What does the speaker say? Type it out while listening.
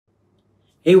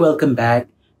Hey, welcome back.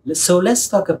 So let's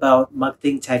talk about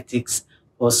marketing tactics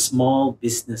for small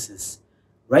businesses.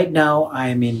 Right now,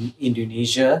 I'm in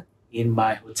Indonesia in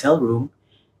my hotel room.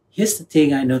 Here's the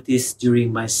thing I noticed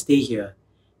during my stay here.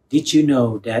 Did you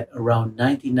know that around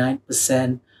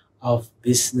 99% of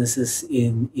businesses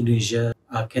in Indonesia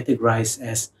are categorized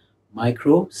as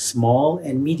micro, small,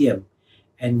 and medium,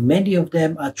 and many of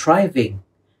them are thriving?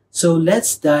 So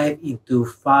let's dive into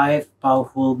 5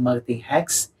 powerful marketing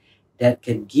hacks that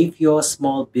can give your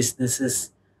small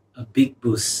businesses a big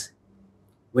boost.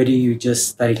 Whether you're just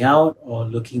starting out or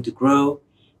looking to grow,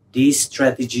 these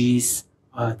strategies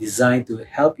are designed to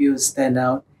help you stand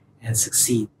out and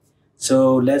succeed.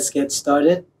 So let's get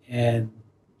started and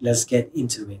let's get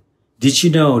into it. Did you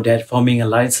know that forming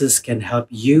alliances can help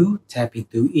you tap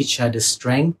into each other's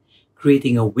strength,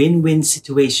 creating a win-win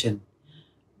situation?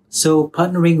 So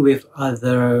partnering with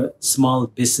other small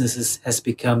businesses has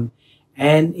become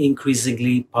an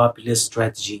increasingly popular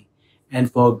strategy,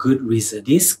 and for good reason.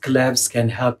 These collabs can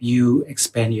help you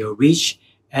expand your reach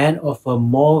and offer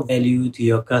more value to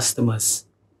your customers.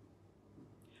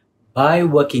 By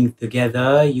working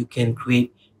together, you can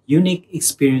create unique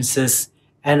experiences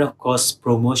and of course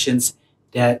promotions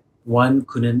that one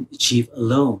couldn't achieve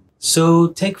alone. So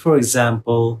take for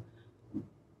example,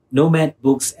 Nomad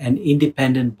Books, an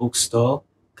independent bookstore,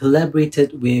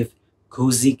 collaborated with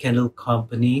Cozy Candle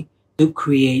Company to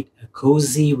create a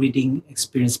cozy reading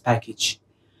experience package.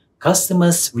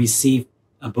 Customers receive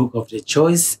a book of their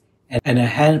choice and a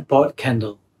hand-poured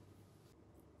candle.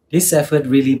 This effort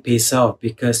really pays off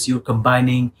because you're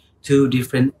combining two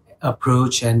different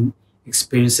approach and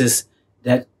experiences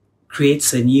that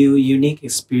creates a new unique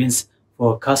experience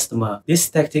for a customer. This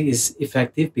tactic is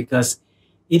effective because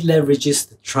it leverages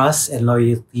the trust and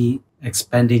loyalty,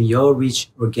 expanding your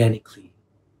reach organically.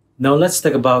 Now let's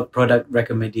talk about product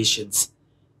recommendations.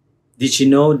 Did you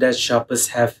know that shoppers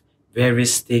have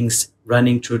various things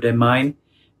running through their mind,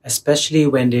 especially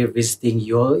when they're visiting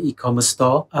your e-commerce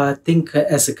store? Think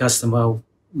as a customer,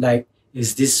 like,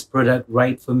 is this product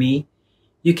right for me?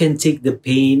 You can take the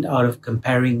pain out of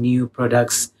comparing new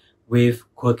products with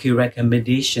quirky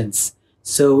recommendations.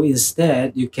 So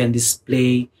instead, you can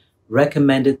display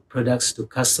recommended products to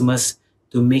customers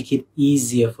to make it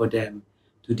easier for them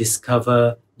to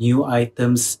discover new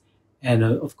items and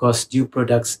of course new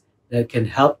products that can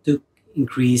help to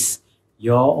increase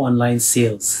your online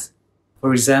sales.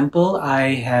 For example,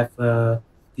 I have a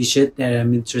t-shirt that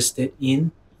I'm interested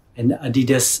in, an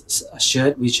Adidas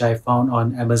shirt which I found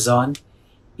on Amazon.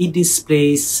 It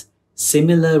displays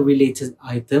similar related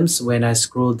items when I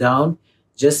scroll down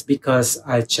just because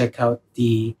I check out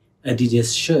the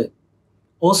Adidas shirt.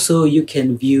 Also, you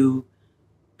can view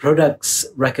products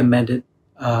recommended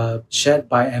shared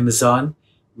by Amazon,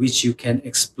 which you can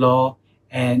explore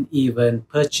and even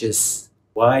purchase.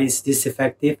 Why is this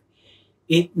effective?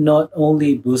 It not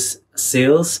only boosts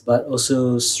sales but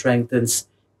also strengthens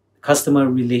customer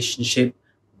relationship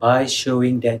by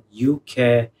showing that you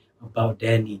care about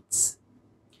their needs.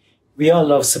 We all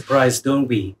love surprise, don't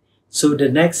we? So the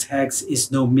next hack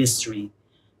is no mystery.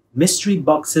 Mystery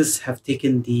boxes have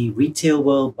taken the retail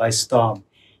world by storm,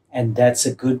 and that's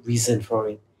a good reason for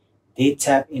it. They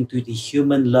tap into the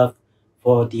human love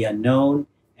for the unknown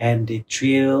and the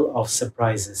thrill of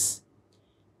surprises.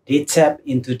 They tap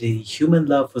into the human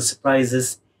love for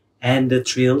surprises and the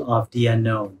thrill of the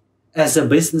unknown. As a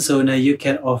business owner, you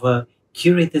can offer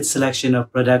curated selection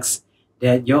of products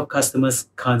that your customers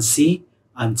can't see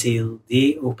until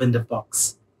they open the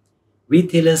box.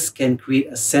 Retailers can create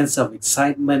a sense of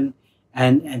excitement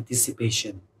and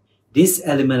anticipation. This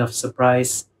element of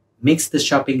surprise makes the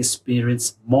shopping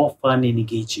experience more fun and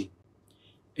engaging.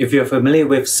 If you're familiar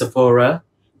with Sephora,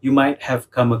 you might have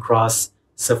come across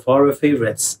Sephora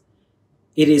favorites.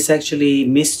 It is actually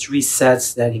mystery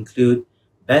sets that include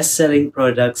best-selling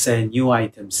products and new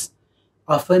items.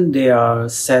 Often they are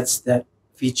sets that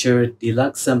feature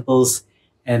deluxe samples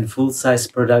and full-size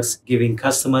products, giving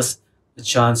customers a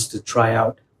chance to try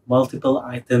out multiple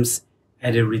items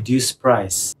at a reduced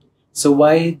price. So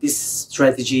why this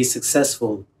strategy is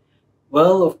successful?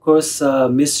 Well, of course,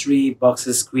 mystery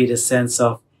boxes create a sense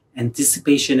of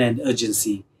anticipation and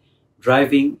urgency,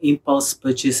 driving impulse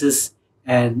purchases,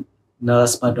 and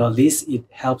last but not least, it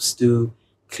helps to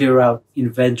clear out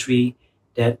inventory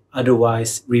that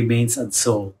otherwise remains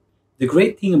unsold. The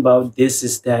great thing about this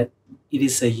is that it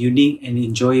is a unique and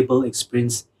enjoyable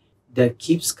experience that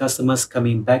keeps customers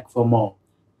coming back for more.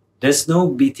 There's no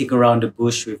beating around the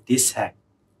bush with this hack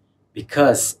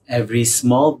because every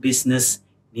small business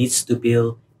needs to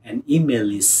build an email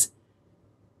list.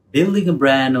 Building a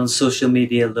brand on social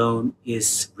media alone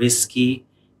is risky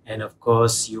And of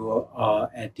course, you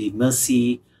are at the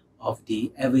mercy of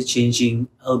the ever-changing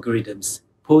algorithms.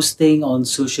 Posting on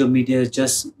social media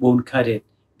just won't cut it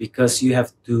because you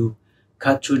have to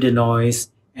cut through the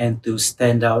noise and to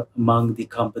stand out among the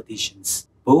competitions.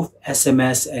 Both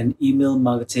SMS and email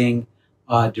marketing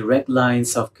are direct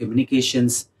lines of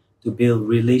communications to build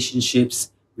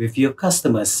relationships with your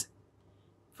customers.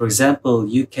 For example,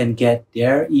 you can get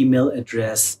their email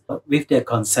address with their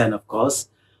consent, of course,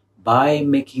 by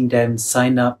making them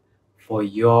sign up for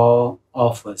your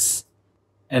offers.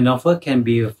 An offer can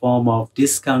be a form of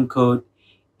discount code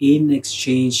in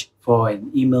exchange for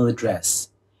an email address.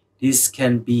 This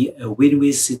can be a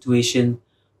win-win situation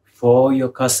for your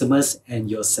customers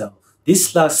and yourself.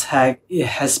 This last hack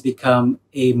has become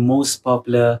a most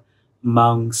popular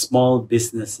among small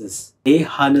businesses. They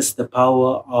harness the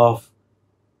power of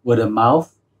word of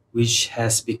mouth, which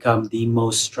has become the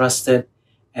most trusted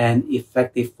and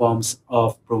effective forms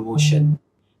of promotion.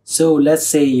 So let's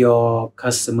say your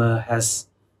customer has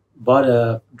bought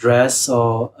a dress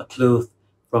or a cloth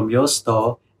from your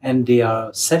store and they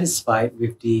are satisfied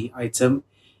with the item,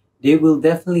 they will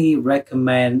definitely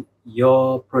recommend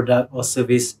your product or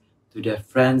service to their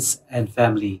friends and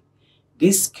family.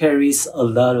 This carries a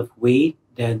lot of weight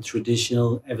than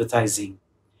traditional advertising.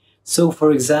 So,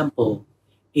 for example,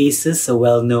 Asus, a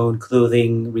well-known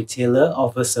clothing retailer,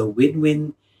 offers a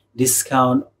win-win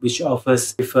discount which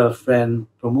offers refer a friend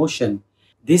promotion.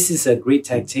 This is a great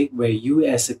tactic where you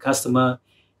as a customer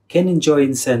can enjoy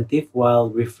incentive while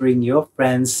referring your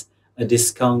friends a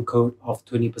discount code of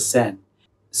 20%.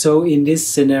 So in this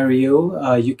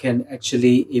scenario, you can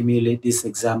actually emulate this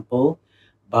example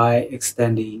by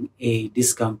extending a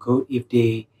discount code if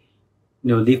they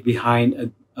leave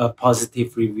behind a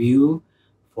positive review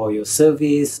for your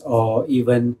service or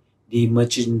even the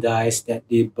merchandise that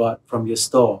they bought from your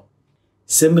store.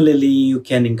 Similarly, you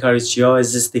can encourage your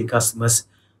existing customers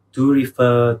to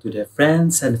refer to their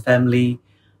friends and family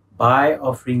by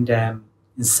offering them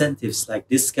incentives like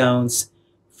discounts,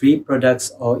 free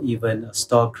products, or even a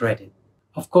store credit.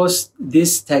 Of course,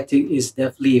 this tactic is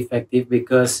definitely effective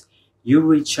because you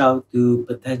reach out to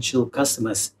potential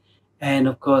customers and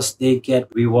of course they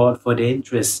get reward for their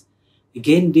interest.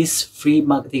 Again, this free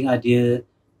marketing idea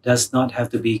does not have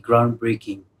to be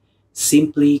groundbreaking.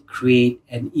 Simply create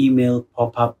an email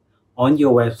pop-up on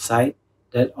your website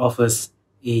that offers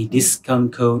a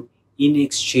discount code in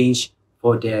exchange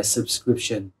for their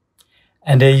subscription.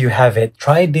 And there you have it.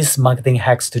 Try these marketing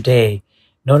hacks today.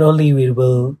 Not only it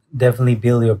will definitely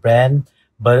build your brand,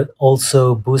 but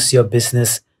also boost your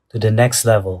business to the next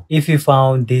level. If you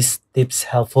found these tips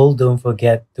helpful, don't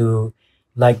forget to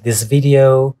like this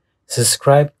video,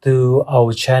 subscribe to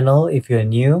our channel if you're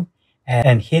new,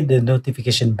 and hit the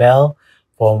notification bell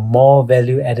for more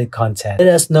value-added content. Let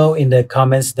us know in the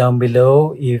comments down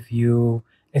below if you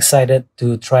excited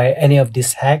to try any of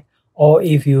this hack, or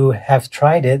if you have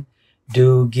tried it,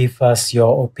 do give us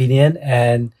your opinion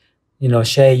and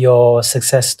share your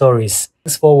success stories.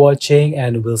 Thanks for watching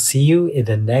and we'll see you in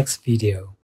the next video.